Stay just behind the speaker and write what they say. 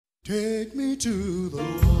Take me to the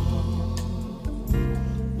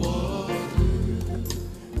water.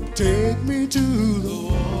 Take me to the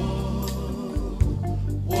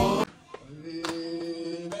water.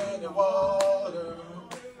 Wave in the water.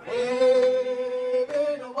 Wave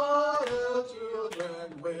in the water,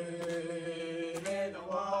 children. Wave in the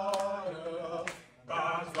water.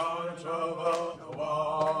 God's gonna trouble the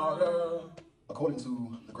water. According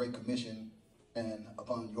to the Great Commission, and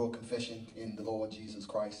upon your confession in the Lord Jesus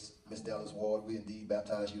Christ, Miss Dallas Ward, we indeed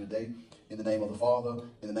baptize you today in the name of the Father,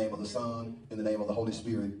 in the name of the Son, in the name of the Holy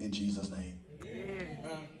Spirit, in Jesus' name.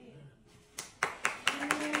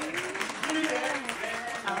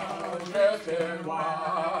 Dressed in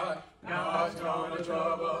white, God's gonna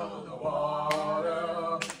trouble the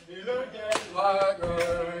water. He looking like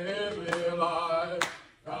an Israelite.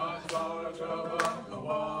 God's gonna trouble the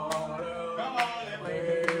water. Come on and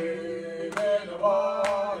wave in the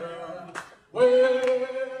water. Wave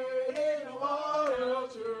in the water,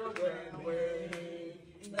 children. Wave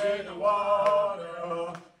in the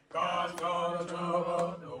water. God's gonna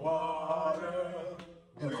trouble the water.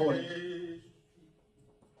 In accordance.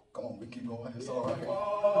 Come on, we keep going. It's all right.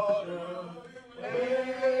 Water,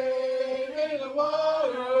 wave in the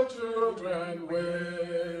water, children,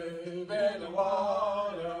 wave in the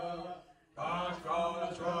water. God's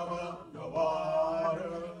gonna trouble the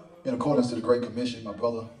water. In accordance to the Great Commission, my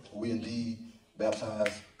brother, we indeed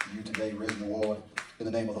baptize you today, Reginald Ward, in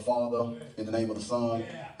the name of the Father, in the name of the Son,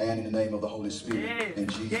 and in the name of the Holy Spirit, in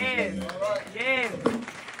Jesus' name. All right.